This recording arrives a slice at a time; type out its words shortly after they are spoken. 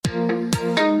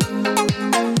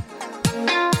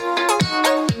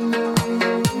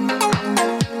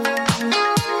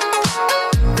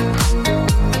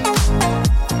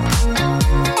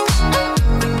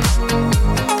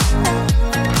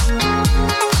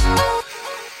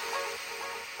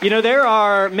You know, there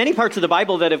are many parts of the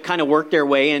Bible that have kind of worked their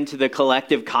way into the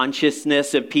collective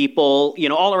consciousness of people,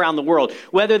 all around the world,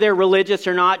 whether they're religious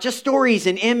or not, just stories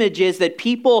and images that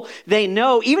people, they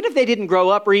know, even if they didn't grow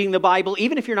up reading the Bible,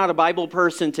 even if you're not a Bible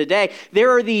person today,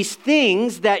 there are these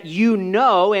things that you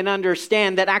know and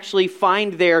understand that actually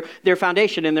find their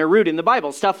foundation and their root in the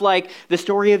Bible. Stuff like the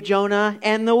story of Jonah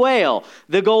and the whale,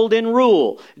 the golden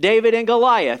rule, David and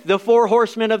Goliath, the four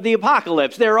horsemen of the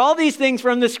apocalypse. There are all these things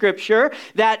from the scripture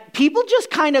that people just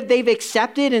they've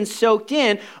accepted and soaked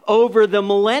in over the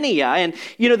millennia. And,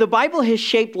 the Bible has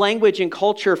shaped language and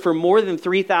culture for more than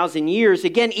 3,000 years.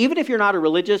 Again, even if you're not a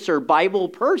religious or Bible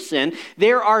person,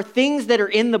 there are things that are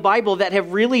in the Bible that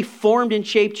have really formed and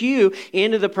shaped you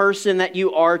into the person that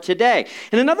you are today.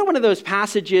 And another one of those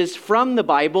passages from the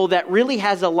Bible that really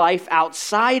has a life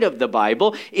outside of the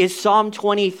Bible is Psalm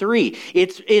 23.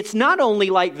 It's not only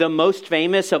like the most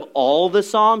famous of all the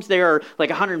Psalms. There are like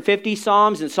 150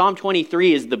 Psalms, and Psalm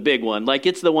 23 is the big one. Like,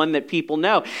 it's the one that people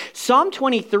know. Psalm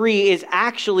 23 is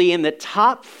actually in the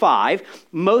top 5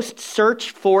 most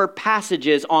searched for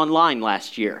passages online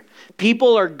last year.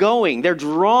 People they're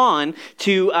drawn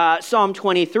to Psalm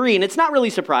 23, and it's not really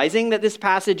surprising that this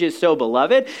passage is so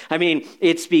beloved. I mean,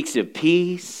 it speaks of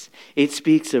peace. It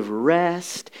speaks of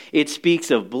rest. It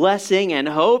speaks of blessing and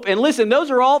hope. And listen,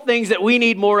 those are all things that we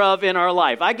need more of in our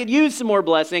life. I could use some more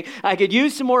blessing. I could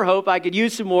use some more hope. I could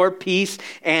use some more peace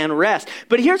and rest.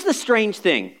 But here's the strange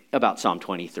thing about Psalm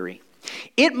 23.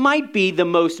 It might be the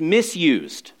most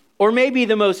misused or maybe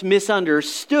the most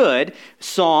misunderstood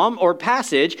psalm or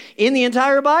passage in the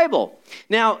entire Bible.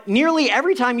 Now, nearly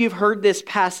every time you've heard this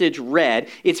passage read,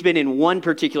 it's been in one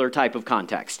particular type of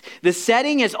context. The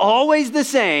setting is always the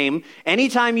same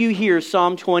anytime you hear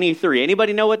Psalm 23.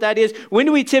 Anybody know what that is? When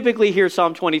do we typically hear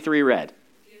Psalm 23 read?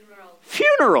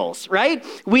 Funerals, right?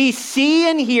 We see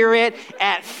and hear it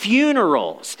at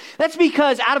funerals. That's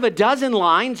because out of a dozen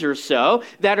lines or so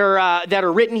that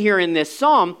are written here in this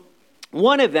psalm,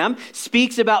 one of them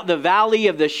speaks about the valley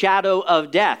of the shadow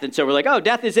of death. And so we're like, oh,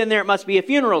 death is in there. It must be a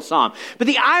funeral psalm. But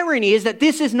the irony is that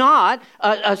this is not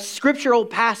a scriptural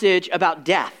passage about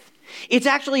death. It's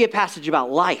actually a passage about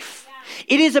life.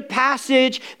 It is a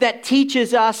passage that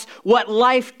teaches us what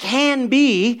life can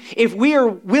be if we are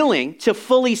willing to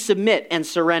fully submit and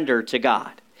surrender to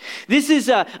God. This is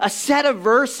a set of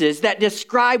verses that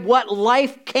describe what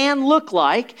life can look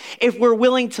like if we're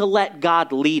willing to let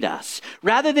God lead us.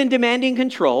 Rather than demanding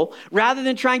control, rather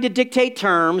than trying to dictate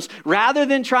terms, rather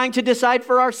than trying to decide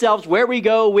for ourselves where we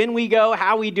go, when we go,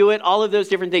 how we do it, all of those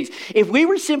different things. If we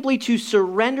were simply to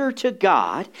surrender to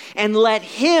God and let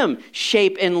Him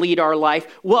shape and lead our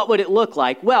life, what would it look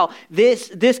like? Well,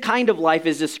 this kind of life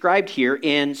is described here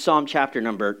in Psalm chapter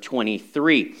number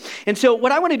 23. And so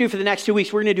what I want to do for the next 2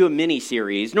 weeks, we're going to do a mini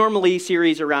series. Normally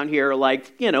series around here are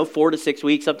like, 4 to 6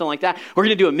 weeks, something like that. We're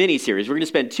going to do a mini series. We're going to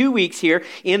spend 2 weeks here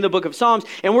in the book of Psalms,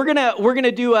 and we're going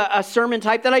to do a sermon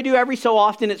type that I do every so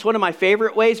often. It's one of my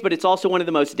favorite ways, but it's also one of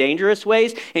the most dangerous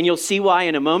ways, and you'll see why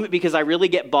in a moment, because I really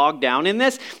get bogged down in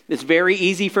this. It's very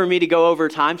easy for me to go over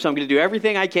time, so I'm going to do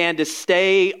everything I can to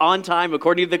stay on time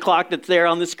according to the clock that's there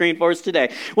on the screen for us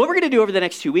today. What we're going to do over the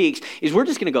next 2 weeks is we're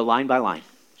just going to go line by line,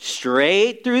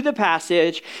 straight through the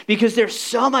passage, because there's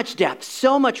so much depth,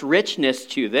 so much richness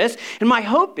to this. And my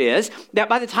hope is that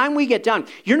by the time we get done,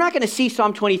 you're not going to see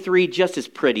Psalm 23 just as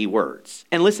pretty words.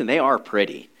 And listen, they are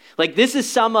pretty. Like, this is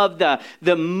some of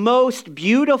the most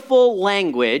beautiful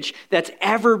language that's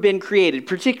ever been created,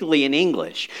 particularly in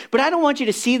English. But I don't want you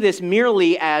to see this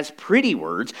merely as pretty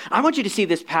words. I want you to see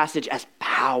this passage as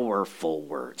powerful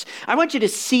words. I want you to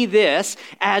see this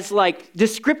as like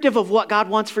descriptive of what God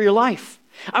wants for your life.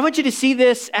 I want you to see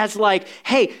this as like,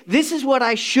 hey, this is what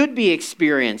I should be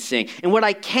experiencing and what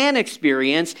I can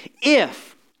experience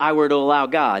if I were to allow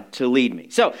God to lead me.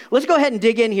 So let's go ahead and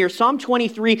dig in here. Psalm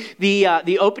 23,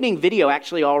 the opening video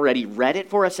actually already read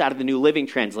it for us out of the New Living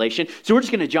Translation. So we're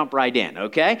just going to jump right in,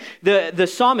 okay? The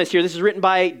psalmist here, this is written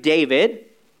by David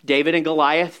and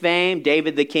Goliath fame,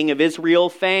 David the king of Israel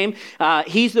fame.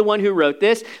 He's the one who wrote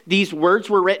this. These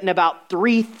words were written about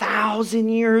 3,000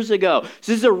 years ago.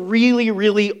 So this is a really,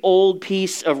 really old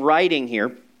piece of writing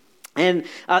here. And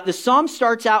the psalm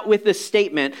starts out with the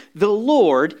statement, "The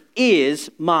Lord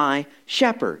is my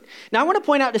shepherd." Now, I want to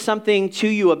point out something to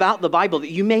you about the Bible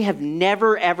that you may have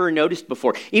never, ever noticed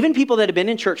before. Even people that have been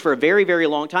in church for a very, very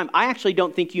long time, I actually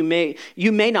don't think you may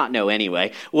not know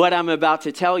anyway what I'm about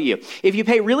to tell you. If you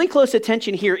pay really close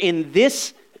attention here in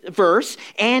this verse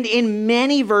and in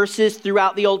many verses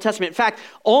throughout the Old Testament. In fact,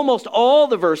 almost all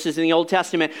the verses in the Old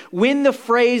Testament, when the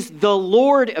phrase the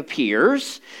Lord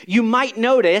appears, you might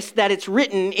notice that it's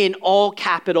written in all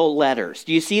capital letters.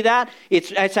 Do you see that?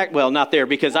 It's well, not there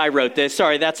because I wrote this.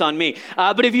 Sorry, that's on me.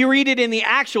 But if you read it in the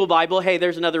actual Bible, hey,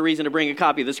 there's another reason to bring a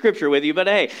copy of the scripture with you. But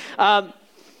hey,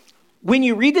 when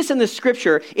you read this in the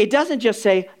scripture, it doesn't just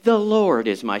say, the Lord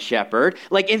is my shepherd.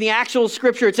 Like in the actual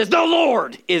scripture, it says, the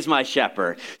Lord is my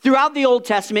shepherd. Throughout the Old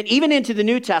Testament, even into the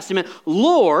New Testament,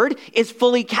 Lord is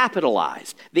fully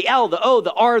capitalized. The L, the O,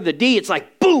 the R, the D, it's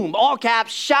like, boom, all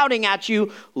caps, shouting at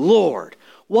you, Lord.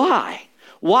 Why?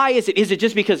 Why is it? Is it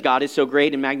just because God is so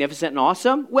great and magnificent and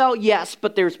awesome? Well, yes,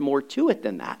 but there's more to it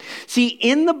than that. See,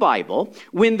 in the Bible,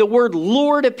 when the word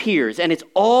Lord appears and it's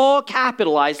all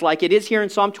capitalized like it is here in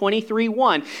Psalm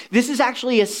 23:1, this is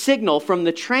actually a signal from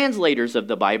the translators of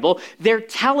the Bible. They're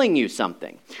telling you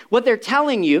something. What they're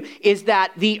telling you is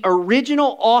that the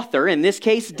original author, in this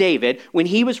case David, when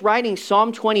he was writing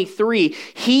Psalm 23,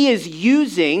 he is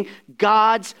using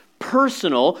God's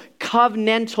personal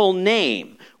covenantal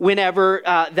name whenever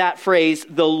that phrase,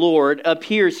 the Lord,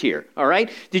 appears here. All right?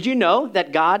 Did you know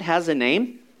that God has a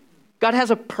name? God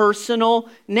has a personal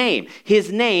name.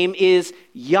 His name is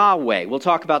Yahweh. We'll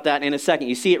talk about that in a second.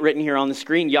 You see it written here on the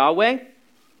screen, Yahweh.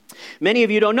 Many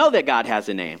of you don't know that God has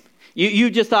a name.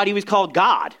 You just thought he was called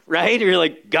God, right? You're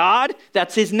like, God?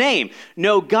 That's his name.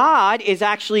 No, God is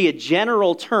actually a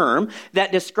general term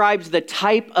that describes the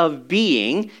type of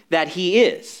being that he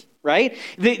is, right?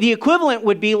 The equivalent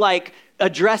would be like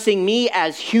addressing me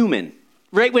as human,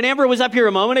 right? When Amber was up here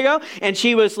a moment ago and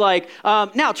she was like,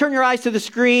 now turn your eyes to the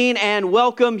screen and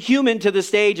welcome human to the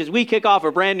stage as we kick off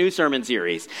a brand new sermon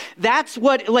series. That's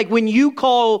what, like when you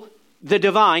call the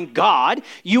divine, God,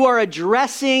 you are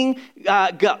addressing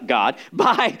God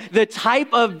by the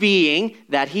type of being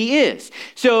that he is.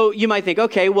 So you might think,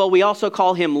 okay, well, we also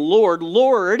call him Lord.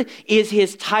 Lord is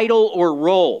his title or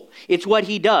role. It's what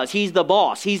he does. He's the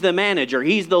boss. He's the manager.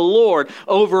 He's the Lord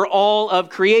over all of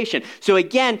creation. So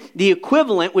again, the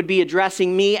equivalent would be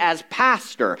addressing me as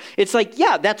pastor. It's like,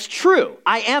 yeah, that's true.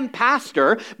 I am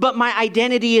pastor, but my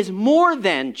identity is more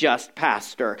than just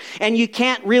pastor. And you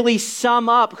can't really sum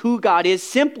up who God is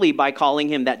simply by calling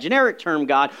him that generic term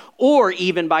God, or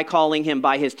even by calling him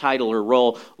by his title or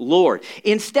role, Lord.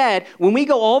 Instead, when we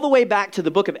go all the way back to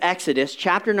the book of Exodus,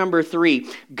 chapter number 3,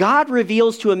 God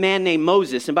reveals to a man named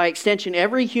Moses, and by extension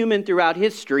every human throughout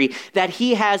history, that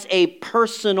he has a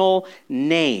personal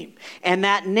name. And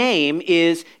that name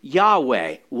is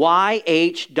Yahweh,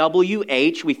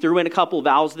 Y-H-W-H. We threw in a couple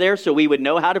vowels there so we would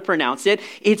know how to pronounce it.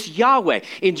 It's Yahweh.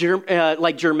 In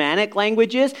like Germanic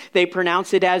languages, they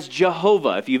pronounce it as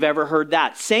Jehovah, if you've ever heard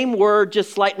that. Same word,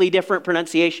 just slightly different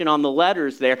pronunciation on the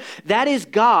letters there. That is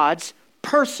God's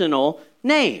personal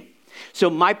name. So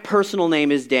my personal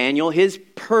name is Daniel. His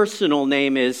personal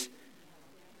name is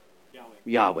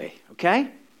Yahweh, okay?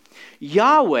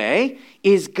 Yahweh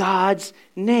is God's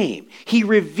name. He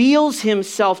reveals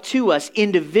himself to us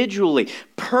individually,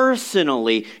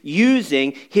 personally,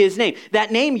 using his name.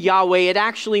 That name Yahweh, it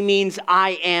actually means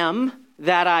I am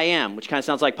that I am, which kind of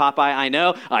sounds like Popeye, I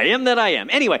know. I am that I am.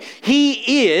 Anyway,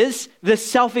 he is the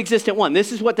self-existent one.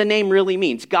 This is what the name really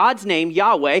means. God's name,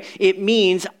 Yahweh, it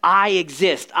means I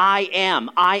exist. I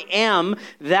am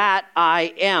that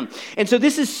I am. And so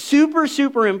this is super,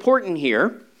 super important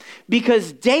here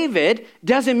because David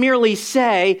doesn't merely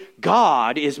say,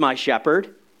 God is my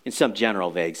shepherd in some general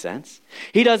vague sense.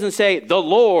 He doesn't say, the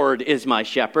Lord is my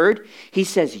shepherd. He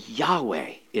says,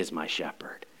 Yahweh is my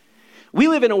shepherd. We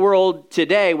live in a world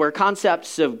today where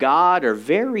concepts of God are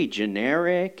very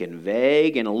generic and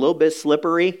vague and a little bit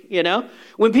slippery, you know?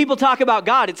 When people talk about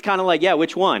God, it's kind of like, yeah,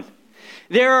 which one?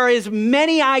 There are as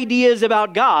many ideas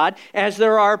about God as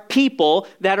there are people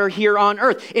that are here on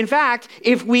earth. In fact,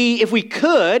 if we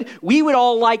could, we would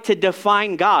all like to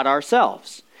define God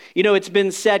ourselves. You know, it's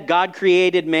been said God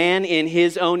created man in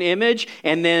his own image,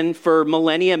 and then for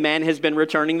millennia, man has been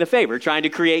returning the favor, trying to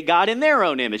create God in their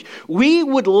own image. We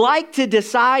would like to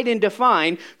decide and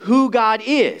define who God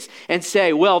is and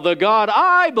say, well, the God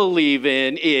I believe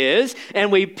in is,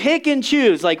 and we pick and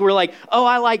choose. Like we're like, oh,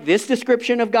 I like this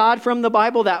description of God from the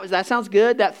Bible. That sounds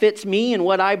good. That fits me and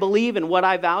what I believe and what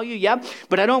I value. Yep.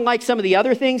 But I don't like some of the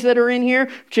other things that are in here,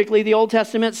 particularly the Old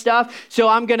Testament stuff. So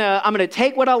I'm gonna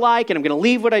take what I like and I'm gonna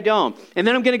leave what I I don't. And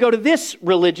then I'm going to go to this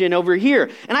religion over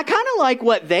here. And I kind of like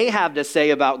what they have to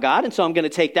say about God, and so I'm going to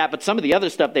take that. But some of the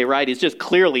other stuff they write is just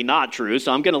clearly not true,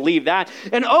 so I'm going to leave that.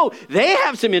 And they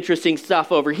have some interesting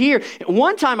stuff over here.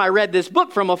 One time I read this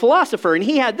book from a philosopher, and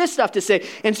he had this stuff to say.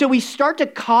 And so we start to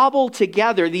cobble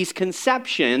together these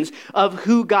conceptions of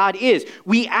who God is.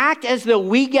 We act as though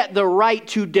we get the right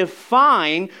to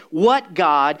define what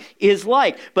God is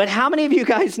like. But how many of you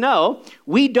guys know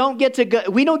we don't get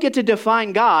to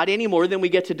define God any more than we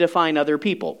get to define other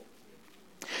people?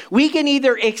 We can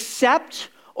either accept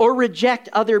or reject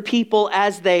other people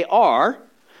as they are,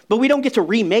 but we don't get to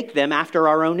remake them after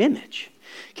our own image.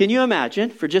 Can you imagine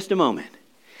for just a moment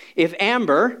if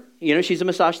Amber, she's a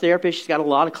massage therapist. She's got a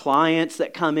lot of clients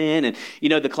that come in, and,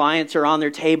 the clients are on their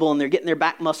table and they're getting their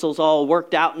back muscles all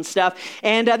worked out and stuff.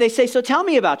 And they say, so tell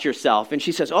me about yourself. And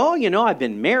she says, I've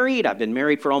been married. I've been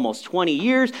married for almost 20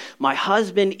 years. My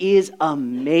husband is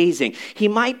amazing. He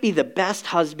might be the best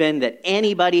husband that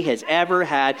anybody has ever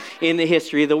had in the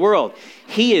history of the world.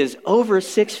 He is over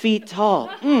 6 feet tall.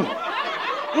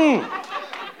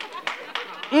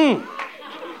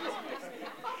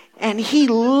 And he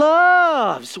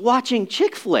loves watching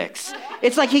chick flicks.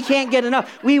 It's like he can't get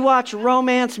enough. We watch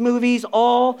romance movies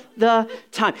all the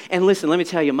time. And listen, let me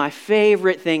tell you, my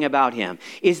favorite thing about him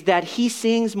is that he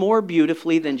sings more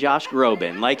beautifully than Josh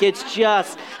Groban. Like, it's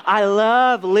just, I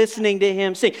love listening to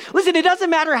him sing. Listen, it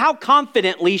doesn't matter how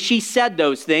confidently she said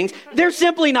those things. They're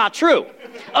simply not true.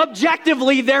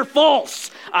 Objectively, they're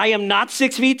false. I am not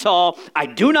 6 feet tall. I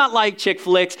do not like chick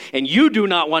flicks, and you do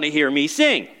not want to hear me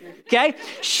sing. Okay?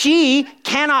 She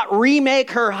cannot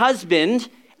remake her husband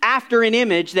after an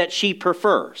image that she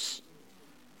prefers.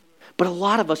 But a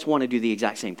lot of us want to do the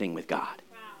exact same thing with God.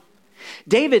 Wow.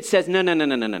 David says, no.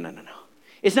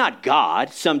 It's not God,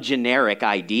 some generic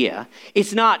idea.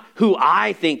 It's not who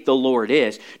I think the Lord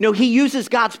is. No, he uses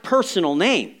God's personal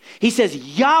name. He says,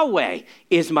 Yahweh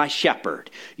is my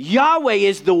shepherd. Yahweh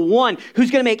is the one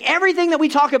who's going to make everything that we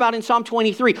talk about in Psalm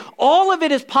 23. All of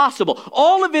it is possible.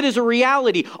 All of it is a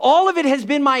reality. All of it has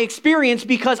been my experience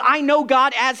because I know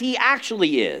God as he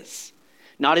actually is.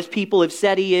 Not as people have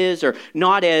said he is, or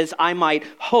not as I might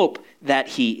hope that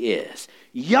he is.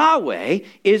 Yahweh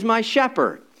is my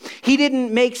shepherd. He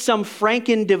didn't make some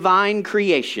Franken divine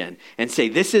creation and say,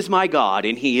 this is my God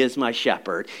and he is my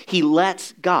shepherd. He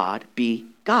lets God be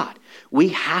God. We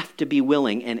have to be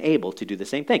willing and able to do the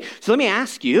same thing. So let me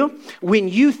ask you, when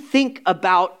you think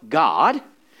about God,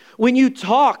 when you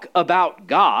talk about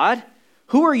God,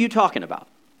 who are you talking about?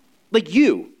 Like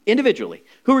you, individually,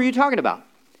 who are you talking about?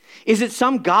 Is it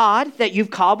some God that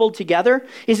you've cobbled together?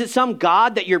 Is it some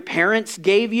God that your parents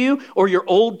gave you or your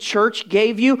old church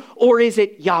gave you? Or is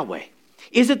it Yahweh?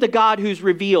 Is it the God who's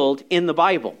revealed in the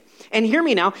Bible? And hear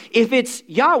me now, if it's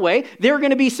Yahweh, there are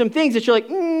going to be some things that you're like,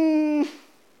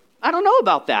 I don't know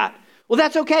about that. Well,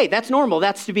 that's okay. That's normal.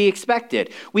 That's to be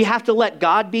expected. We have to let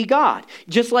God be God.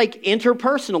 Just like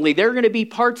interpersonally,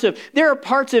 there are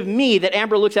parts of me that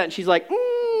Amber looks at and she's like,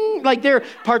 like there are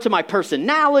parts of my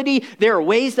personality. There are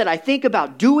ways that I think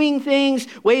about doing things,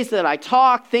 ways that I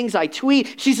talk, things I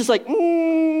tweet. She's just like,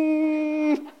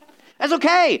 that's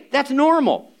okay. That's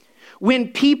normal. When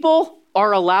people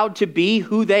are allowed to be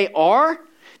who they are,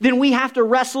 then we have to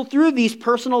wrestle through these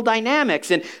personal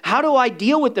dynamics. And how do I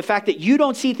deal with the fact that you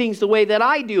don't see things the way that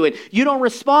I do and you don't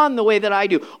respond the way that I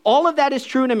do? All of that is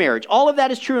true in a marriage. All of that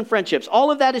is true in friendships.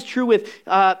 All of that is true with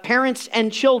parents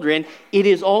and children. It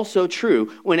is also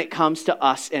true when it comes to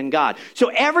us and God.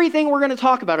 So everything we're going to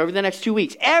talk about over the next 2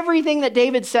 weeks, everything that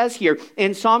David says here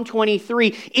in Psalm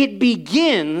 23, it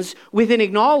begins with an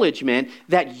acknowledgement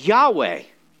that Yahweh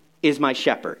is my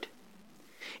shepherd.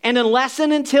 And unless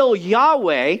and until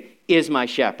Yahweh is my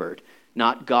shepherd,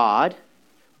 not God,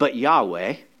 but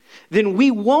Yahweh, then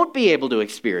we won't be able to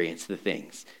experience the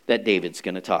things that David's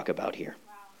going to talk about here.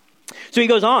 Wow. So he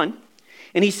goes on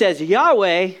and he says,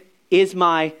 Yahweh is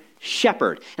my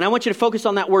shepherd. And I want you to focus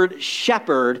on that word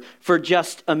shepherd for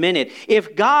just a minute.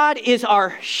 If God is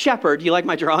our shepherd, you like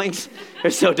my drawings?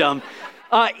 They're so dumb.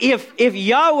 If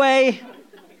Yahweh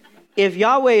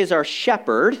is our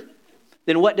shepherd,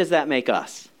 then what does that make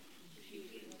us?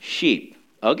 Sheep.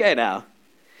 Okay, now.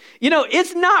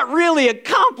 It's not really a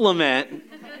compliment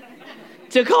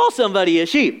to call somebody a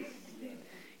sheep.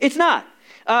 It's not.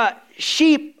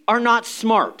 Sheep are not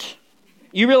smart.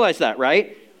 You realize that,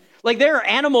 right? Like there are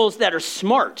animals that are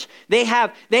smart. They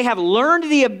have learned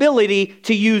the ability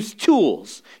to use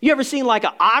tools. You ever seen like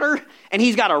an otter and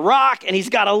he's got a rock and he's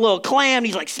got a little clam and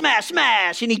he's like smash,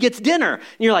 smash, and he gets dinner. And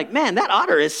you're like, man, that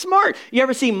otter is smart. You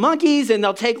ever see monkeys and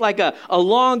they'll take like a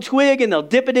long twig and they'll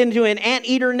dip it into an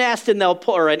anteater nest and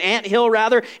or an anthill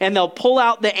rather, and they'll pull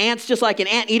out the ants just like an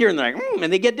anteater and they're like,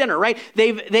 and they get dinner, right?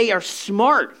 They are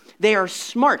smart. They are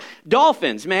smart.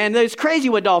 Dolphins, man, it's crazy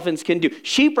what dolphins can do.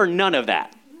 Sheep are none of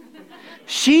that.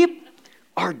 Sheep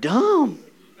are dumb.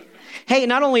 Hey,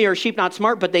 not only are sheep not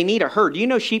smart, but they need a herd. Do you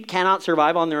know sheep cannot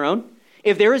survive on their own?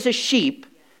 If there is a sheep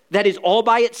that is all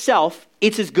by itself,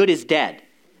 it's as good as dead.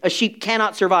 A sheep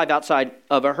cannot survive outside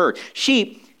of a herd.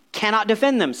 Sheep cannot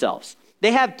defend themselves.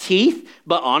 They have teeth,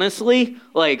 but honestly,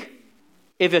 like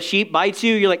if a sheep bites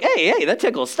you, you're like, hey, that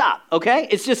tickles, stop, okay?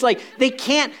 It's just like they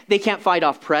can't fight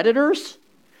off predators.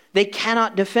 They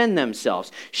cannot defend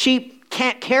themselves. Sheep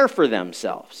can't care for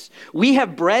themselves. We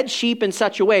have bred sheep in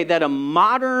such a way that a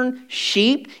modern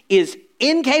sheep is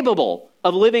incapable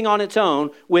of living on its own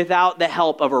without the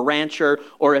help of a rancher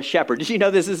or a shepherd. Did you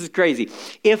know this? This is crazy.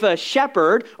 If a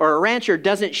shepherd or a rancher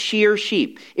doesn't shear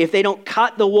sheep, if they don't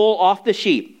cut the wool off the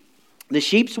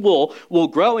sheep's wool will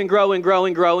grow and grow and grow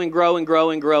and grow and grow and grow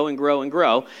and grow and grow and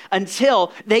grow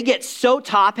until they get so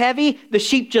top heavy, the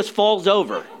sheep just falls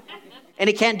over. And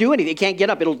it can't do anything. It can't get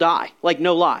up. It'll die. Like,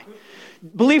 no lie.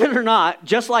 Believe it or not,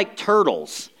 just like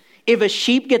turtles, if a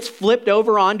sheep gets flipped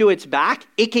over onto its back,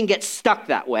 it can get stuck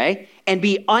that way and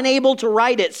be unable to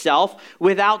right itself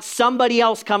without somebody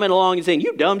else coming along and saying,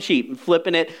 you dumb sheep, and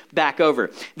flipping it back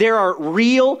over. There are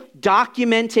real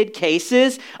documented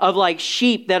cases of like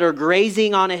sheep that are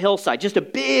grazing on a hillside, just a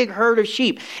big herd of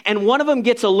sheep. And one of them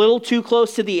gets a little too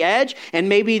close to the edge and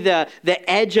maybe the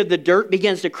edge of the dirt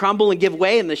begins to crumble and give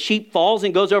way and the sheep falls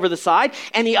and goes over the side.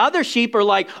 And the other sheep are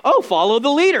like, oh, follow the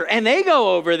leader. And they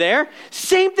go over there.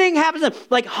 Same thing happens.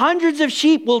 Like hundreds of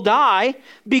sheep will die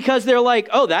because they're like,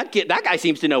 oh, that guy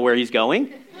seems to know where he's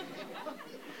going.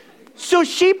 So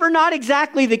sheep are not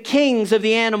exactly the kings of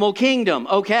the animal kingdom,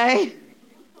 okay?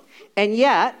 And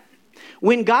yet,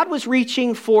 when God was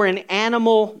reaching for an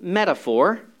animal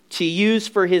metaphor to use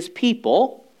for his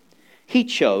people, he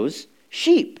chose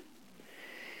sheep.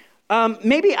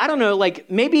 Maybe, I don't know, like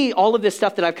maybe all of this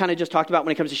stuff that I've kind of just talked about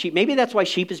when it comes to sheep, maybe that's why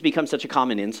sheep has become such a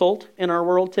common insult in our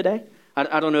world today.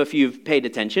 I don't know if you've paid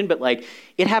attention, but like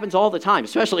it happens all the time,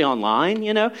 especially online,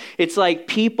 you know. It's like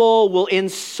people will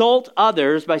insult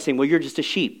others by saying, well, you're just a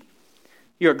sheep.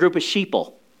 You're a group of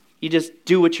sheeple. You just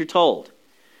do what you're told.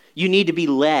 You need to be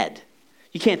led.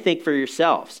 You can't think for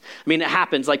yourselves. I mean, it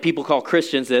happens like people call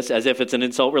Christians this as if it's an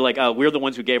insult. We're like, oh, we're the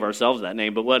ones who gave ourselves that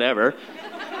name, but whatever.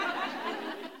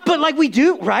 But like we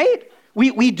do, right?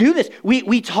 We do this.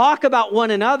 We talk about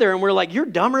one another and we're like, you're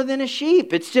dumber than a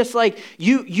sheep. It's just like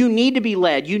you need to be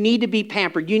led. You need to be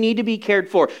pampered. You need to be cared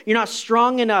for. You're not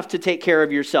strong enough to take care of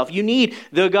yourself. You need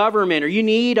the government or you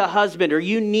need a husband or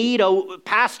you need a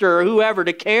pastor or whoever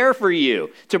to care for you,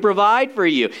 to provide for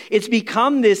you. It's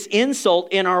become this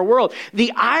insult in our world.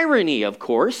 The irony, of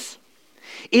course,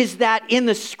 is that in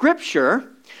the scripture,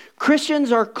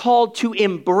 Christians are called to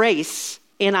embrace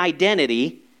an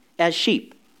identity as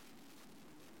sheep.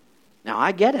 Now,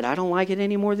 I get it. I don't like it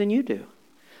any more than you do.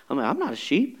 I'm not a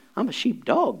sheep. I'm a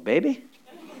sheepdog, baby.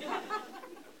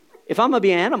 If I'm going to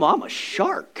be an animal, I'm a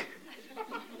shark.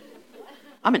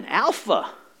 I'm an alpha.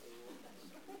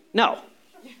 No.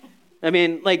 I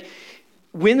mean, like,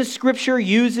 when the scripture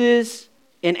uses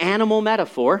an animal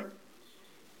metaphor, it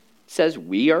says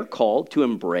we are called to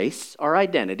embrace our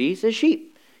identities as sheep.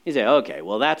 You say, okay,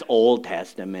 well, that's Old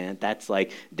Testament. That's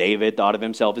like David thought of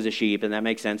himself as a sheep, and that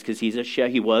makes sense because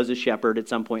he was a shepherd at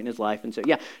some point in his life. And so,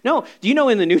 yeah. No, do you know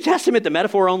in the New Testament the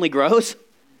metaphor only grows?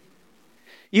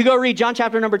 You go read John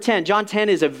chapter number 10. John 10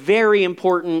 is a very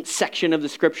important section of the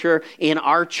scripture in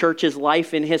our church's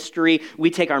life in history.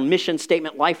 We take our mission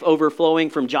statement, life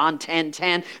overflowing, from John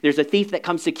 10:10. There's a thief that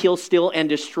comes to kill, steal, and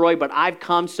destroy, but I've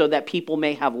come so that people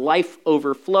may have life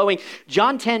overflowing.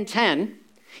 John 10:10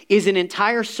 is an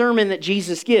entire sermon that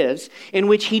Jesus gives in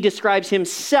which he describes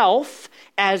himself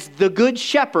as the good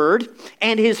shepherd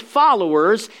and his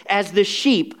followers as the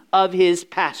sheep of his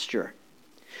pasture.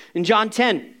 In John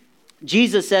 10,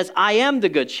 Jesus says, I am the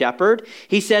good shepherd.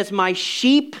 He says, my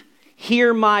sheep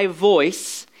hear my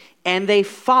voice and they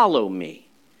follow me.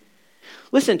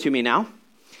 Listen to me now.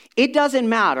 It doesn't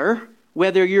matter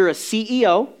whether you're a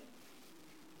CEO,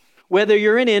 whether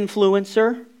you're an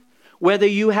influencer, whether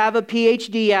you have a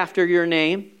PhD after your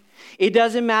name. It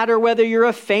doesn't matter whether you're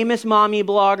a famous mommy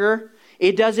blogger.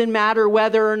 It doesn't matter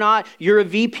whether or not you're a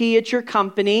VP at your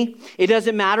company. It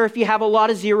doesn't matter if you have a lot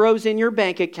of zeros in your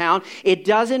bank account. It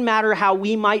doesn't matter how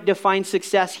we might define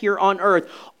success here on earth.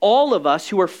 All of us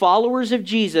who are followers of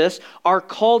Jesus are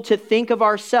called to think of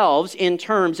ourselves in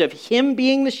terms of him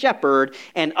being the shepherd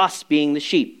and us being the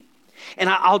sheep. And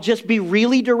I'll just be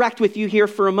really direct with you here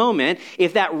for a moment.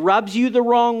 If that rubs you the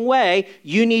wrong way,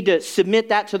 you need to submit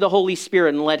that to the Holy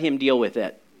Spirit and let him deal with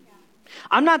it.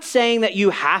 I'm not saying that you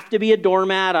have to be a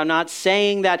doormat. I'm not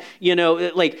saying that,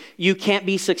 like you can't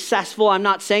be successful. I'm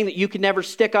not saying that you can never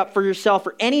stick up for yourself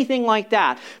or anything like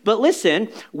that. But listen,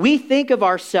 we think of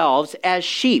ourselves as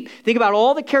sheep. Think about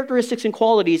all the characteristics and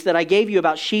qualities that I gave you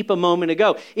about sheep a moment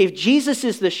ago. If Jesus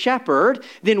is the shepherd,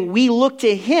 then we look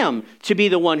to him to be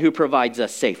the one who provides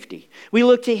us safety. We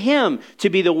look to him to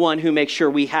be the one who makes sure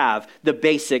we have the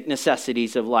basic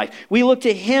necessities of life. We look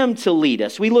to him to lead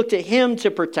us. We look to him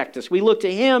to protect us. We look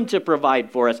to him to provide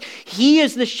for us. He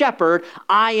is the shepherd.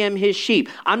 I am his sheep.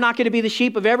 I'm not going to be the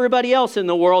sheep of everybody else in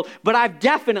the world, but I've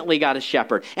definitely got a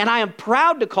shepherd, and I am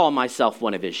proud to call myself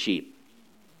one of his sheep.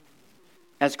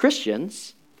 As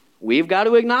Christians, we've got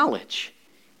to acknowledge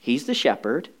he's the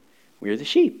shepherd, we're the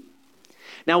sheep.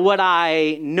 Now, what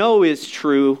I know is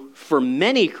true for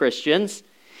many Christians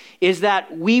is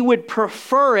that we would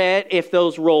prefer it if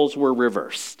those roles were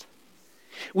reversed.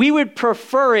 We would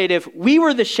prefer it if we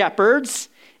were the shepherds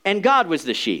and God was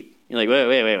the sheep. You're like,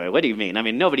 wait, what do you mean? I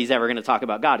mean, nobody's ever going to talk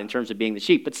about God in terms of being the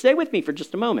sheep, but stay with me for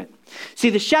just a moment.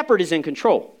 See, the shepherd is in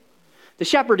control. The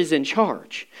shepherd is in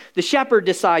charge. The shepherd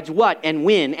decides what and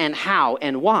when and how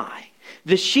and why.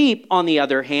 The sheep, on the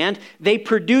other hand, they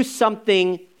produce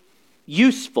something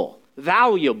useful,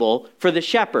 valuable for the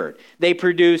shepherd. They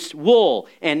produce wool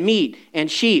and meat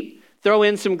and sheep. Throw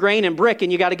in some grain and brick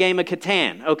and you got a game of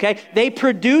Catan, okay? They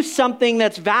produce something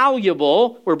that's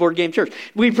valuable. We're a board game church.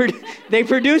 They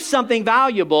produce something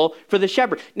valuable for the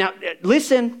shepherd. Now,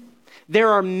 listen, there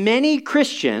are many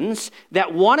Christians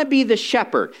that want to be the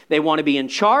shepherd. They want to be in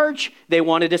charge. They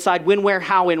want to decide when, where,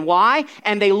 how, and why.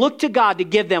 And they look to God to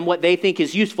give them what they think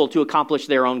is useful to accomplish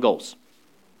their own goals.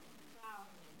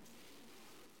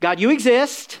 God, you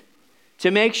exist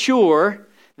to make sure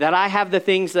that I have the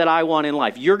things that I want in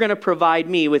life. You're going to provide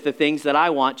me with the things that I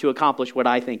want to accomplish what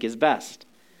I think is best.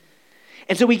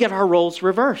 And so we get our roles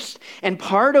reversed. And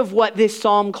part of what this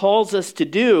psalm calls us to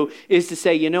do is to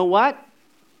say, you know what?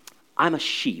 I'm a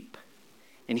sheep,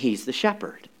 and he's the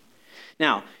shepherd.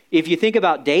 Now, if you think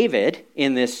about David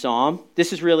in this psalm,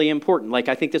 this is really important.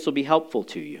 I think this will be helpful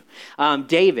to you.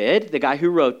 David, the guy who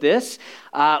wrote this,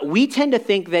 we tend to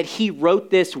think that he wrote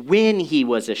this when he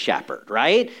was a shepherd,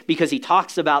 right? Because he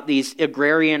talks about these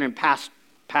agrarian and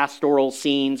pastoral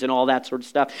scenes and all that sort of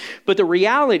stuff. But the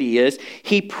reality is,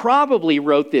 he probably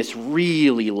wrote this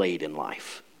really late in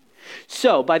life.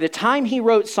 So by the time he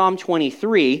wrote Psalm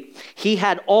 23, he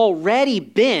had already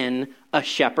been a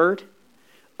shepherd,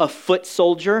 a foot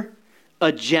soldier,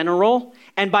 a general,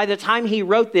 and by the time he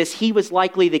wrote this, he was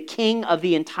likely the king of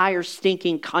the entire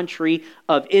stinking country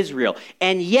of Israel.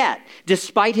 And yet,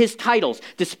 despite his titles,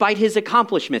 despite his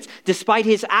accomplishments, despite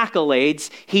his accolades,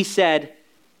 he said,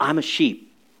 I'm a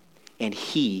sheep, and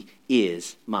he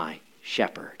is my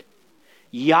shepherd.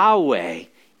 Yahweh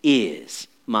is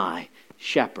my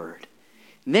shepherd.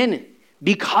 And then,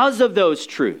 because of those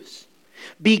truths,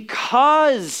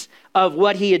 because of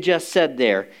what he had just said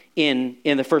there in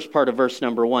the first part of verse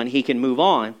number 1, he can move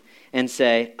on and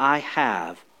say, I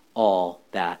have all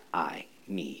that I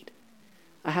need.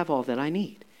 I have all that I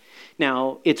need.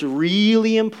 Now, it's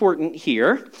really important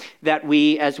here that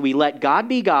as we let God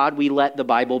be God, we let the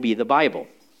Bible be the Bible.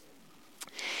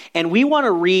 And we want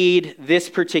to read this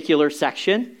particular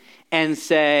section and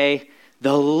say,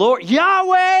 the Lord,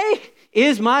 Yahweh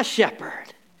is my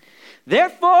shepherd.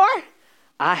 Therefore,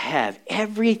 I have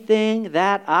everything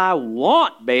that I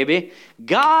want, baby.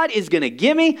 God is going to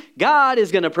give me. God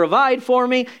is going to provide for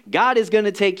me. God is going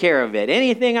to take care of it.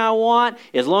 Anything I want,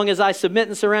 as long as I submit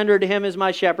and surrender to him as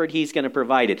my shepherd, he's going to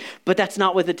provide it. But that's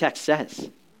not what the text says.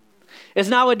 It's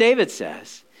not what David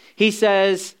says. He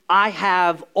says, I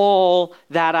have all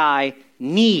that I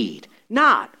need,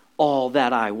 not all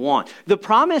that I want. The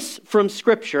promise from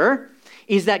Scripture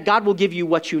is that God will give you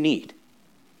what you need.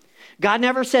 God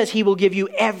never says he will give you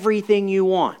everything you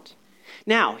want.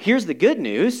 Now, here's the good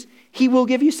news. He will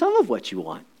give you some of what you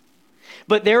want.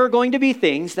 But there are going to be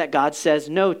things that God says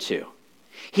no to.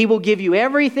 He will give you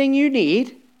everything you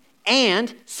need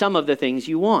and some of the things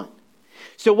you want.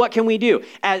 So what can we do?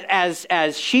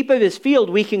 As sheep of his field,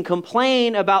 we can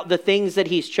complain about the things that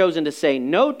he's chosen to say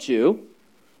no to,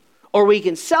 or we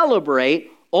can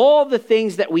celebrate all the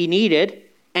things that we needed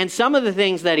and some of the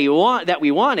things that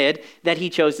we wanted that he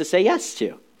chose to say yes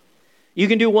to. You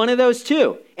can do one of those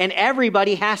too. And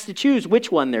everybody has to choose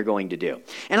which one they're going to do.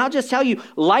 And I'll just tell you,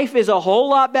 life is a whole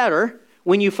lot better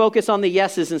when you focus on the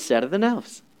yeses instead of the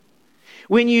nos.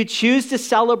 When you choose to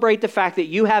celebrate the fact that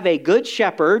you have a good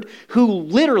shepherd who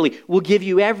literally will give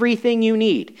you everything you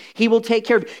need. He will take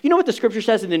care of you. You know what the scripture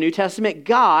says in the New Testament?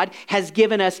 God has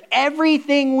given us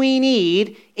everything we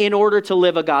need in order to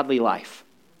live a godly life.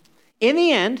 In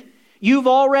the end, you've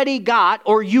already got,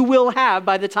 or you will have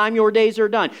by the time your days are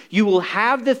done, you will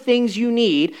have the things you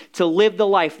need to live the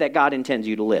life that God intends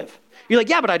you to live. You're like,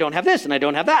 yeah, but I don't have this, and I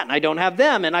don't have that, and I don't have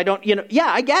them, and I don't, yeah,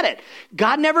 I get it.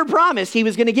 God never promised he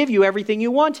was going to give you everything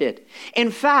you wanted.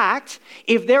 In fact,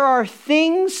 if there are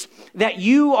things that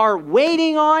you are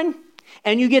waiting on,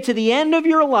 and you get to the end of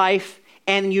your life,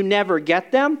 and you never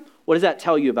get them, what does that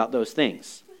tell you about those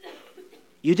things?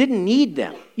 You didn't need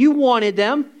them. You wanted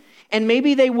them, and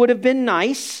maybe they would have been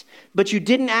nice, but you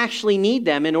didn't actually need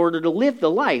them in order to live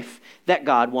the life that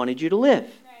God wanted you to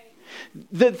live.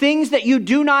 The things that you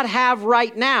do not have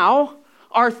right now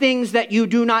are things that you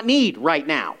do not need right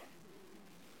now.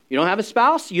 You don't have a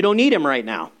spouse? You don't need him right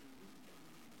now.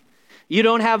 You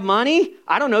don't have money?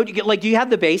 I don't know. Do you have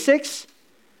the basics?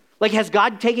 Has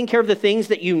God taken care of the things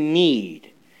that you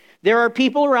need? There are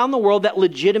people around the world that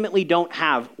legitimately don't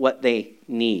have what they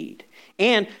need.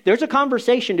 And there's a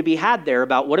conversation to be had there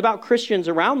about what about Christians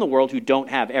around the world who don't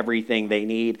have everything they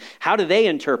need? How do they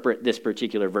interpret this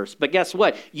particular verse? But guess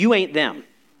what? You ain't them.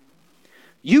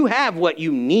 You have what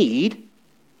you need.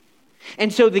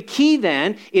 And so the key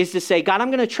then is to say, God, I'm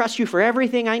going to trust you for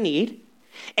everything I need.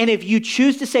 And if you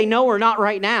choose to say no or not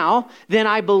right now, then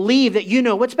I believe that you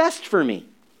know what's best for me.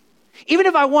 Even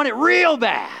if I want it real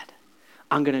bad,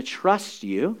 I'm going to trust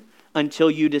you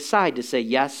until you decide to say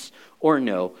yes or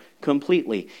no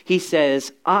completely. He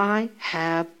says, I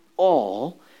have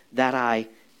all that I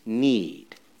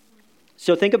need.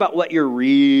 So think about what you're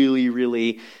really,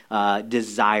 really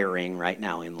desiring right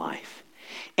now in life.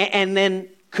 And then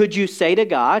could you say to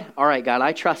God, all right, God,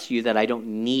 I trust you that I don't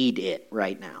need it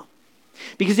right now.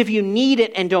 Because if you need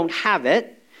it and don't have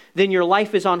it, then your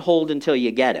life is on hold until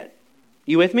you get it.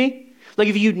 You with me?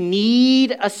 If you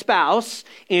need a spouse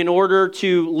in order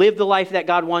to live the life that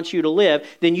God wants you to live,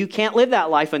 then you can't live that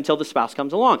life until the spouse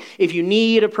comes along. If you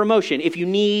need a promotion, if you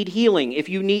need healing, if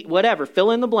you need whatever,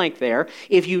 fill in the blank there.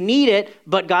 If you need it,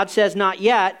 but God says not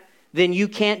yet, then you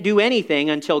can't do anything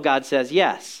until God says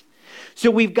yes. So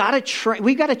we've got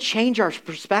to change our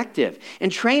perspective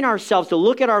and train ourselves to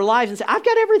look at our lives and say, I've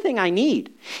got everything I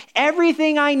need.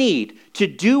 Everything I need to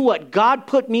do what God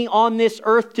put me on this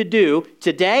earth to do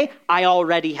today, I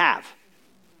already have.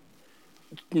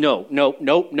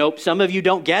 Nope. Some of you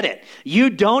don't get it. You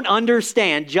don't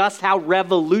understand just how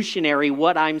revolutionary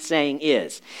what I'm saying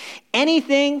is.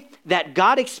 Anything that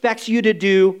God expects you to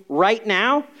do right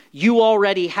now, you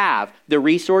already have the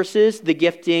resources, the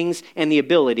giftings, and the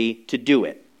ability to do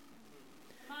it.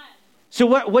 So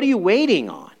what are you waiting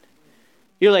on?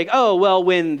 You're like, oh, well,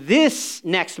 when this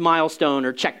next milestone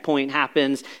or checkpoint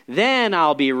happens, then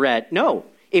I'll be ready. No,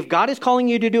 if God is calling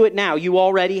you to do it now, you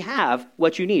already have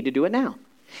what you need to do it now.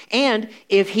 And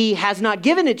if he has not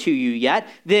given it to you yet,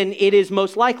 then it is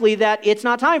most likely that it's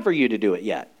not time for you to do it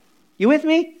yet. You with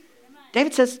me?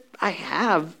 David says, I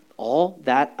have all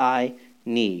that I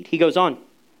need. He goes on.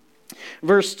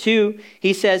 Verse 2,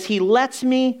 he says, he lets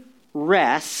me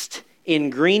rest in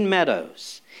green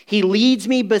meadows. He leads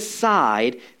me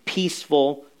beside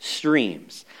peaceful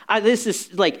streams. This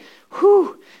is like,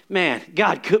 man,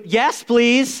 God, yes,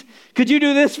 please. Could you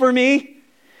do this for me?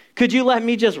 Could you let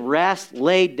me just rest,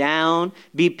 lay down,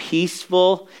 be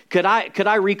peaceful? Could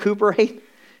I recuperate?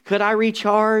 Could I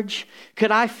recharge?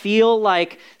 Could I feel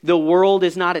like the world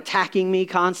is not attacking me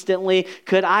constantly?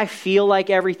 Could I feel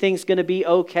like everything's going to be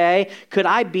okay? Could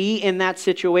I be in that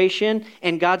situation?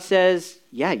 And God says,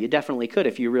 yeah, you definitely could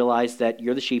if you realize that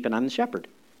you're the sheep and I'm the shepherd.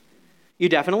 You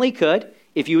definitely could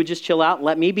if you would just chill out,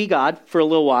 let me be God for a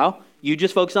little while. You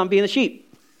just focus on being the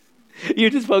sheep. You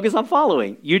just focus on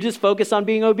following. You just focus on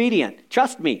being obedient.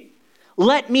 Trust me.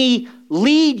 Let me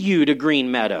lead you to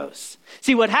green meadows.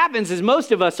 See, what happens is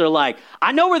most of us are like,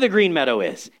 I know where the green meadow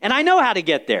is, and I know how to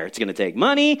get there. It's going to take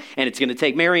money, and it's going to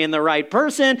take marrying the right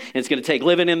person, and it's going to take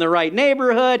living in the right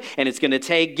neighborhood, and it's going to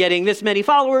take getting this many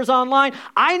followers online.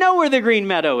 I know where the green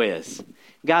meadow is.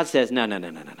 God says, no.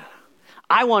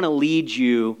 I want to lead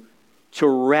you to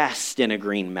rest in a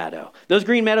green meadow. Those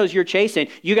green meadows you're chasing,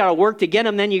 you got to work to get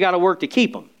them, then you got to work to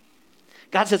keep them.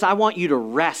 God says, I want you to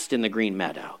rest in the green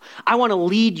meadow. I want to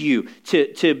lead you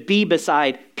to be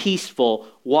beside peaceful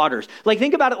waters. Like,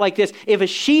 think about it like this. If a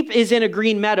sheep is in a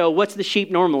green meadow, what's the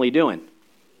sheep normally doing?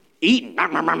 Eating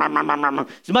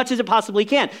as much as it possibly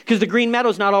can, because the green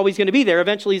meadow's not always going to be there.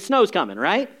 Eventually the snow's coming,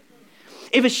 right?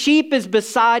 If a sheep is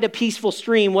beside a peaceful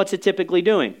stream, what's it typically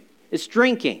doing? It's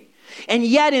drinking. And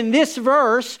yet in this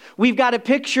verse, we've got a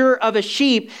picture of a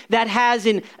sheep that has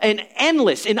an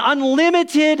endless, an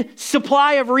unlimited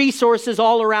supply of resources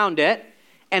all around it,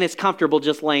 and it's comfortable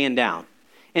just laying down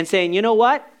and saying, you know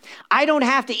what? I don't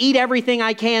have to eat everything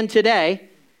I can today,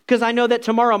 because I know that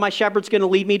tomorrow my shepherd's going to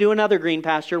lead me to another green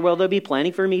pasture where there'll be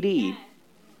plenty for me to eat.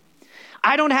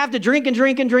 I don't have to drink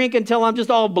until I'm just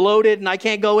all bloated and I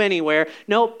can't go anywhere.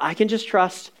 Nope, I can just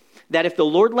trust that if the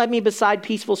Lord led me beside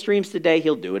peaceful streams today,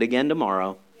 he'll do it again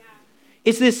tomorrow. Yeah.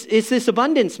 It's this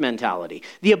abundance mentality.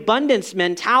 The abundance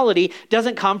mentality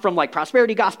doesn't come from like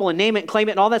prosperity gospel and name it and claim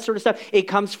it and all that sort of stuff. It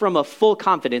comes from a full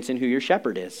confidence in who your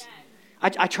shepherd is.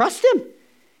 Yes. I trust him.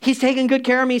 He's taken good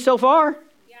care of me so far.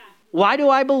 Yeah. Why do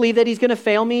I believe that he's going to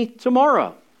fail me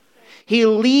tomorrow? He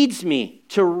leads me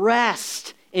to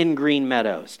rest in green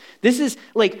meadows. This is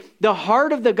like the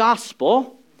heart of the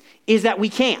gospel is that we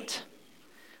can't.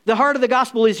 The heart of the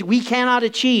gospel is we cannot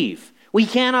achieve. We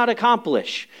cannot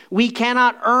accomplish. We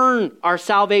cannot earn our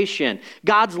salvation.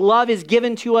 God's love is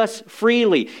given to us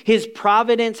freely. His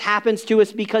providence happens to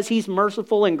us because he's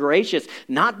merciful and gracious,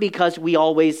 not because we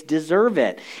always deserve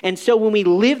it. And so when we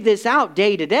live this out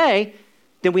day to day,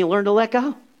 then we learn to let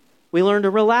go. We learn to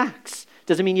relax.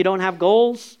 Doesn't mean you don't have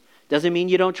goals. Doesn't mean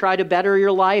you don't try to better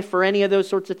your life or any of those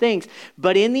sorts of things.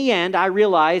 But in the end, I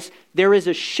realize there is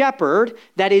a shepherd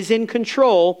that is in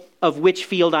control of which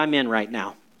field I'm in right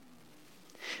now.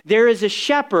 There is a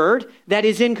shepherd that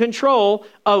is in control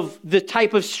of the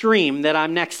type of stream that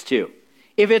I'm next to.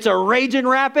 If it's a raging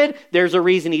rapid, there's a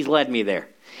reason he's led me there.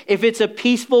 If it's a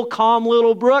peaceful, calm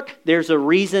little brook, there's a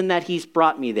reason that he's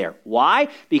brought me there. Why?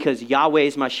 Because Yahweh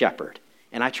is my shepherd,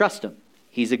 and I trust him.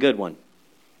 He's a good one.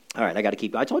 All right, I got to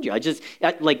keep. I told you,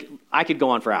 I could go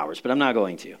on for hours, but I'm not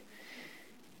going to.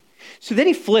 So then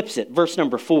he flips it, verse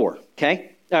number 4, okay?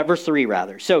 Verse 3,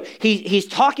 rather. So he's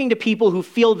talking to people who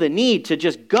feel the need to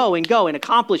just go and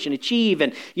accomplish and achieve.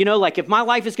 And, like if my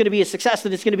life is going to be a success,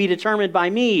 then it's going to be determined by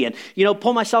me. And,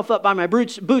 pull myself up by my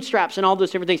bootstraps and all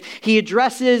those different things. He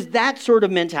addresses that sort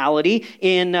of mentality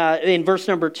in verse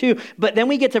number 2. But then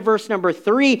we get to verse number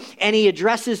 3, and he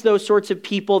addresses those sorts of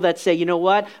people that say, you know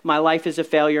what? My life is a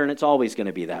failure, and it's always going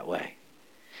to be that way.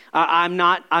 I'm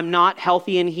not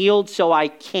healthy and healed, so I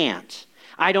can't.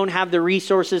 I don't have the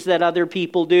resources that other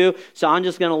people do, so I'm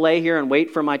just going to lay here and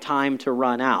wait for my time to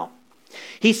run out.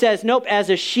 He says, nope, as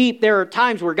a sheep, there are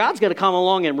times where God's going to come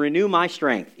along and renew my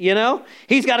strength.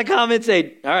 He's got to come and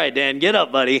say, all right, Dan, get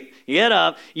up, buddy. Get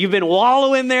up. You've been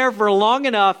wallowing there for long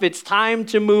enough. It's time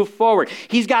to move forward.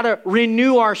 He's got to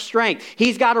renew our strength.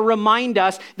 He's got to remind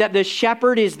us that the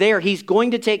shepherd is there. He's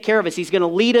going to take care of us. He's going to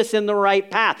lead us in the right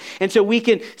path. And so we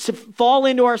can fall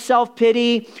into our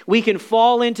self-pity. We can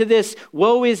fall into this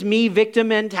woe is me victim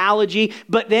mentality.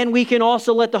 But then we can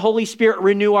also let the Holy Spirit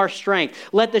renew our strength.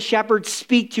 Let the shepherd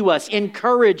speak to us,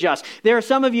 encourage us. There are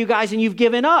some of you guys and you've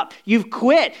given up. You've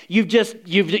quit. You've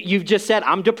just said,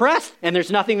 I'm depressed and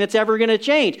there's nothing that's ever going to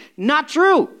change. Not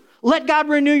true. Let God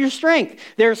renew your strength.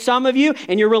 There are some of you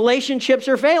and your relationships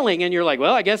are failing and you're like,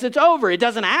 well, I guess it's over. It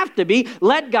doesn't have to be.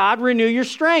 Let God renew your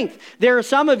strength. There are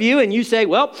some of you and you say,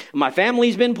 well, my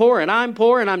family's been poor and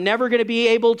I'm never going to be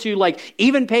able to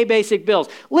even pay basic bills.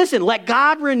 Listen, let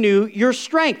God renew your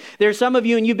strength. There's some of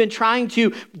you and you've been trying to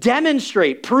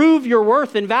prove your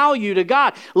worth and value to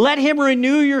God. Let him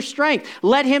renew your strength.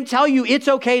 Let him tell you it's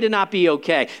okay to not be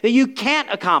okay, that you can't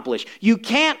accomplish, you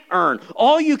can't earn.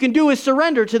 All you can do is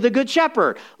surrender to the good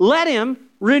shepherd. Let him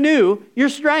renew your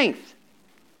strength.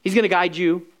 He's going to guide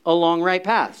you along right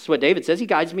paths. That's what David says. He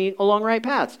guides me along right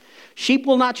paths. Sheep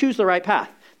will not choose the right path.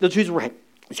 They'll choose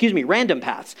random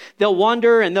paths. They'll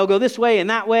wander and they'll go this way and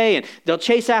that way and they'll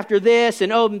chase after this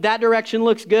and that direction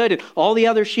looks good and all the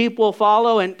other sheep will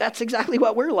follow. And that's exactly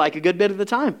what we're like a good bit of the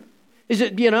time. Is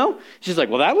it, she's like,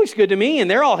 well, that looks good to me. And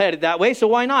they're all headed that way. So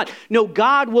why not? No,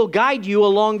 God will guide you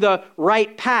along the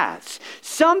right paths.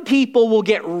 Some people will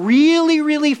get really,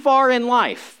 really far in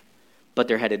life, but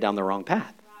they're headed down the wrong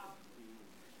path. Wow.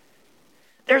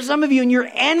 There's some of you and you're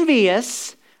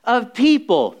envious of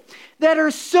people that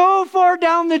are so far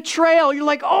down the trail. You're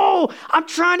like, oh, I'm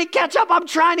trying to catch up. I'm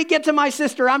trying to get to my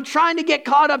sister. I'm trying to get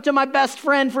caught up to my best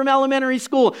friend from elementary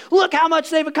school. Look how much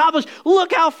they've accomplished.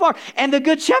 Look how far. And the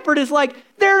good shepherd is like,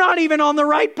 they're not even on the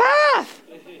right path.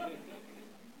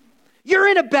 You're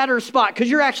in a better spot because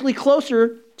you're actually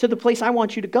closer to the place I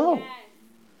want you to go.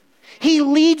 He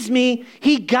leads me,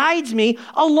 he guides me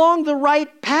along the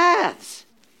right paths.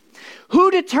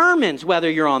 Who determines whether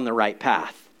you're on the right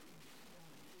path?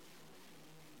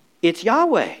 It's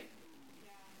Yahweh.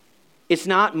 It's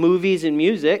not movies and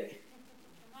music.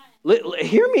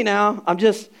 Hear me now.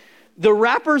 The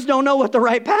rappers don't know what the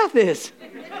right path is.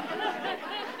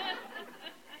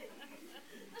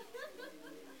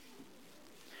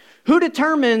 Who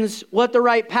determines what the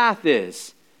right path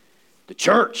is? The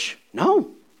church.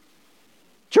 No.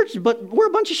 Church, but we're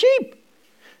a bunch of sheep.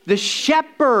 The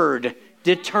shepherd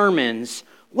determines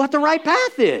what the right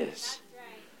path is.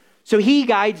 So he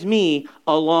guides me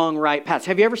along right paths.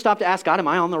 Have you ever stopped to ask God, am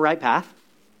I on the right path?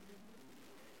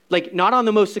 Like, not on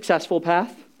the most successful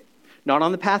path, not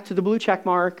on the path to the blue check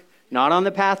mark, not on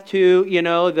the path to,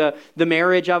 the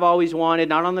marriage I've always wanted,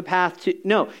 not on the path to,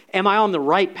 no. Am I on the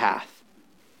right path?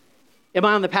 Am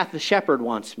I on the path the shepherd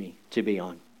wants me to be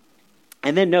on?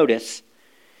 And then notice,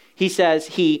 he says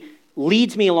he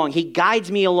leads me along, he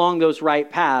guides me along those right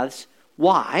paths.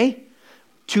 Why?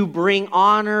 To bring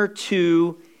honor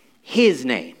to his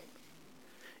name.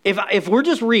 If we're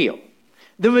just real,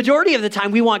 the majority of the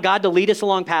time we want God to lead us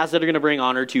along paths that are going to bring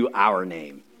honor to our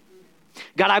name.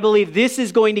 God, I believe this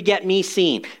is going to get me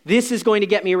seen. This is going to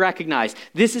get me recognized.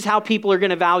 This is how people are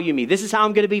going to value me. This is how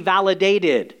I'm going to be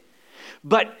validated.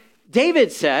 But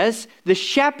David says the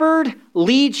shepherd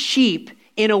leads sheep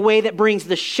in a way that brings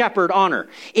the shepherd honor.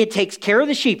 It takes care of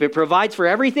the sheep. It provides for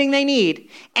everything they need,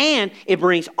 and it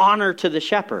brings honor to the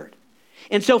shepherd.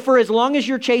 And so for as long as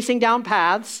you're chasing down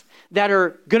paths that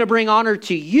are going to bring honor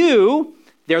to you,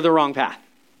 they're the wrong path.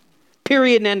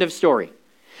 Period and end of story.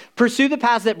 Pursue the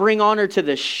paths that bring honor to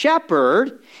the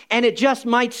shepherd, and it just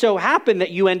might so happen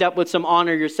that you end up with some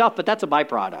honor yourself, but that's a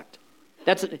byproduct.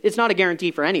 It's not a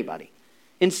guarantee for anybody.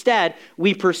 Instead,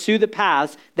 we pursue the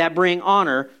paths that bring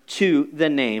honor to the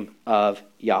name of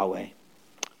Yahweh.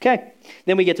 Okay,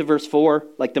 then we get to verse 4,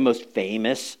 like the most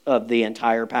famous of the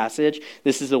entire passage.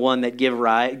 This is the one that gives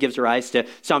rise to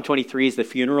Psalm 23 is the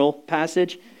funeral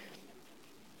passage.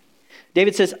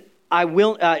 David says, I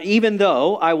will, even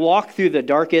though I walk through the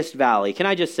darkest valley. Can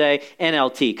I just say,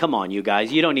 NLT, come on, you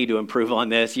guys. You don't need to improve on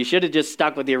this. You should have just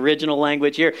stuck with the original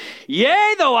language here.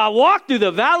 Yea, though I walk through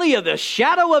the valley of the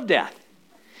shadow of death.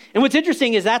 And what's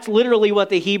interesting is that's literally what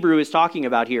the Hebrew is talking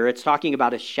about here. It's talking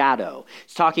about a shadow.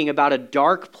 It's talking about a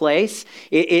dark place.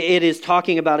 It is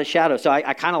talking about a shadow. So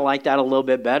I kind of like that a little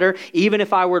bit better. Even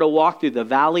if I were to walk through the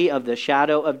valley of the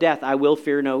shadow of death, I will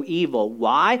fear no evil.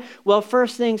 Why? Well,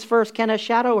 first things first, can a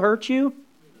shadow hurt you?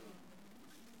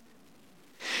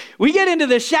 We get into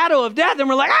the shadow of death and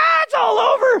we're like, it's all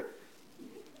over.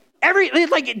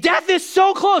 It's like death is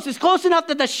so close. It's close enough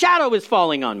that the shadow is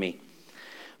falling on me.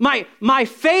 My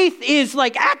faith is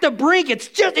like at the brink.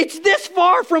 It's this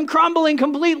far from crumbling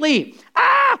completely.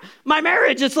 My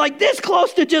marriage, it's like this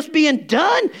close to just being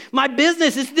done. My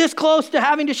business is this close to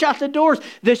having to shut the doors.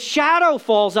 The shadow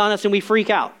falls on us and we freak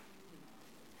out.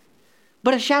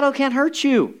 But a shadow can't hurt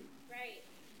you. Right.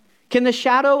 Can the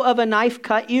shadow of a knife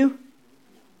cut you?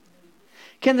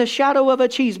 Can the shadow of a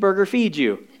cheeseburger feed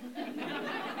you?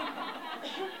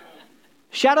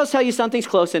 Shadows tell you something's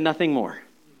close and nothing more.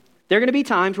 There are going to be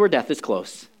times where death is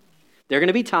close. There are going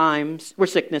to be times where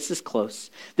sickness is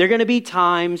close. There are going to be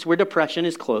times where depression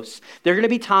is close. There are going to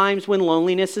be times when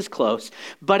loneliness is close.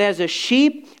 But as a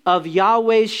sheep of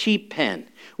Yahweh's sheep pen,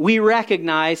 we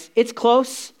recognize it's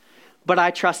close, but I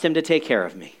trust him to take care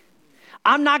of me.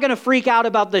 I'm not going to freak out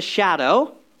about the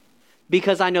shadow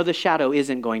because I know the shadow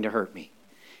isn't going to hurt me.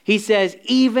 He says,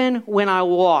 even when I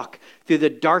walk through the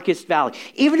darkest valley,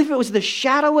 even if it was the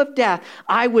shadow of death,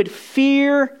 I would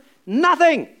fear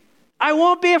nothing. I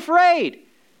won't be afraid.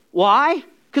 Why?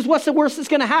 Because what's the worst that's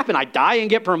going to happen? I die and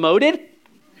get promoted?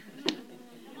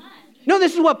 No,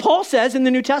 this is what Paul says in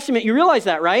the New Testament. You realize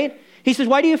that, right? He says,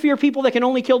 why do you fear people that can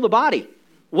only kill the body?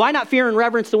 Why not fear and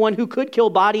reverence the one who could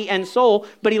kill body and soul,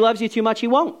 but he loves you too much, he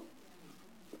won't?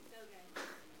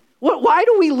 Why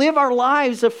do we live our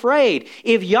lives afraid?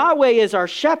 If Yahweh is our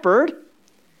shepherd,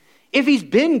 if he's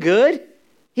been good,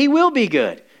 he will be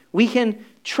good. We can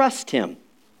trust him.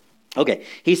 Okay,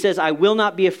 he says, I will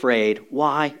not be afraid.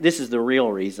 Why? This is the real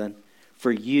reason.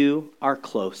 For you are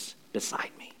close beside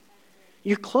me.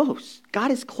 You're close.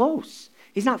 God is close.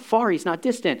 He's not far. He's not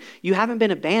distant. You haven't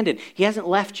been abandoned. He hasn't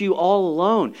left you all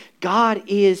alone. God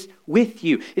is with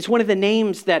you. It's one of the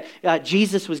names that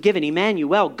Jesus was given,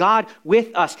 Emmanuel, God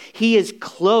with us. He is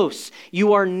close.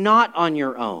 You are not on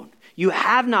your own. You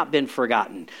have not been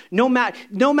forgotten. No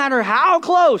matter how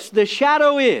close the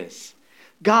shadow is,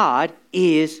 God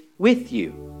is with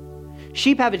you.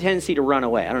 sheep have a tendency to run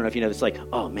away. I don't know if you know this, like,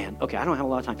 oh man, okay, I don't have a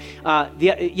lot of time.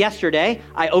 Yesterday,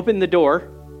 I opened the door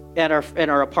at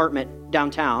our apartment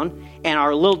downtown, and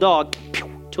our little dog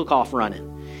took off running.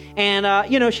 And,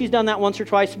 she's done that once or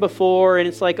twice before, and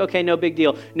it's like, okay, no big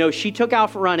deal. No, she took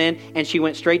off running, and she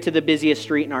went straight to the busiest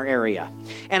street in our area.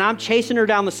 And I'm chasing her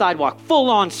down the sidewalk,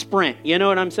 full-on sprint, you know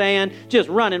what I'm saying? Just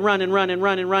running.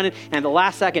 And the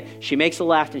last second, she makes a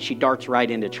left, and she darts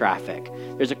right into traffic.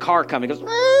 There's a car coming, goes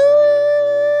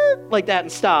like that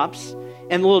and stops.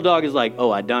 And the little dog is like,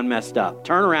 oh, I done messed up.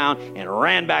 Turn around and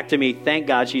ran back to me. Thank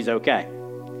God she's okay.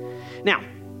 Now,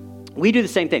 we do the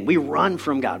same thing. We run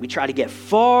from God. We try to get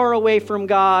far away from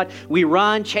God. We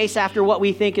run, chase after what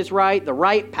we think is right, the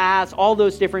right paths, all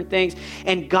those different things.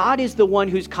 And God is the one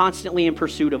who's constantly in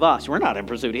pursuit of us. We're not in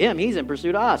pursuit of him. He's in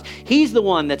pursuit of us. He's the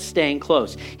one that's staying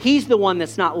close. He's the one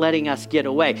that's not letting us get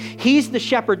away. He's the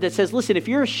shepherd that says, listen, if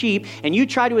you're a sheep and you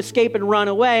try to escape and run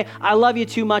away, I love you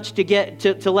too much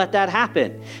to let that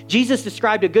happen. Jesus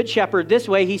described a good shepherd this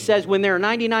way. He says, when there are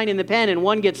 99 in the pen and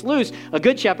one gets loose, a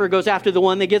good shepherd goes after the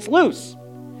one that gets loose.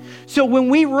 So when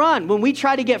we run, when we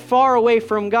try to get far away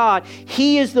from God,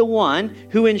 he is the one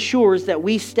who ensures that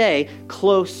we stay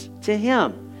close to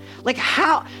him. Like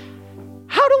how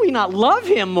do we not love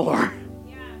him more?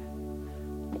 Yeah.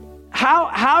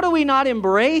 How do we not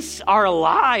embrace our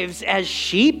lives as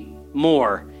sheep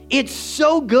more? It's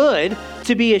so good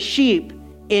to be a sheep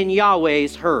in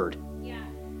Yahweh's herd. Yeah.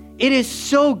 It is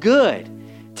so good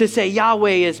to say Yahweh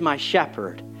is my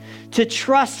shepherd. To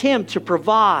trust him to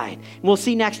provide. We'll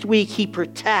see next week, he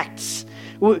protects.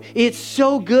 It's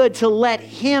so good to let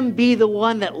him be the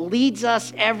one that leads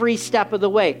us every step of the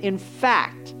way. In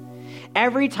fact,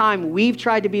 every time we've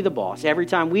tried to be the boss, every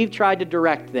time we've tried to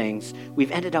direct things, we've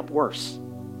ended up worse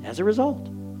as a result.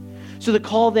 So the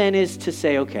call then is to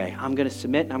say, okay, I'm going to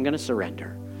submit and I'm going to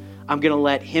surrender. I'm going to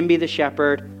let him be the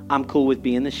shepherd. I'm cool with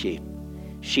being the sheep.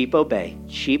 Sheep obey,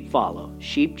 sheep follow,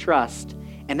 sheep trust.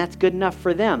 And that's good enough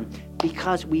for them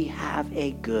because we have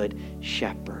a good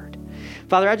shepherd.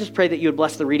 Father, I just pray that you would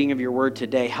bless the reading of your word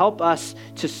today. Help us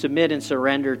to submit and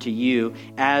surrender to you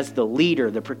as the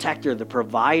leader, the protector, the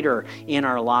provider in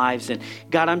our lives. And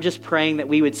God, I'm just praying that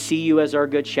we would see you as our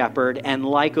good shepherd. And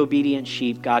like obedient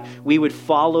sheep, God, we would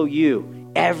follow you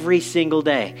every single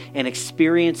day and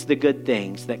experience the good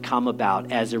things that come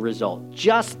about as a result.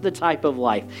 Just the type of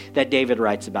life that David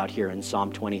writes about here in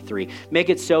Psalm 23. Make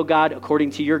it so, God, according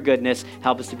to your goodness.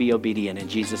 Help us to be obedient. In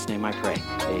Jesus' name I pray.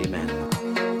 Amen.